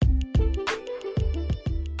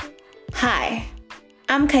Hi,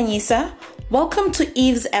 I'm Kanyisa. Welcome to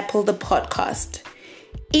Eve's Apple, the podcast.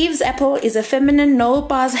 Eve's Apple is a feminine,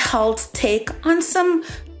 no-bars health take on some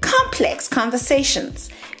complex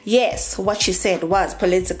conversations. Yes, what she said was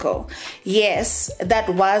political. Yes, that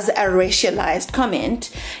was a racialized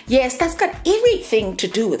comment. Yes, that's got everything to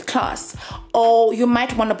do with class. Or you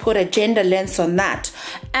might want to put a gender lens on that.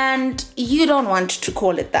 And you don't want to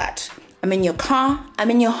call it that. I'm in your car,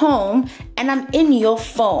 I'm in your home, and I'm in your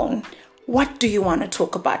phone. What do you want to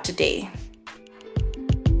talk about today?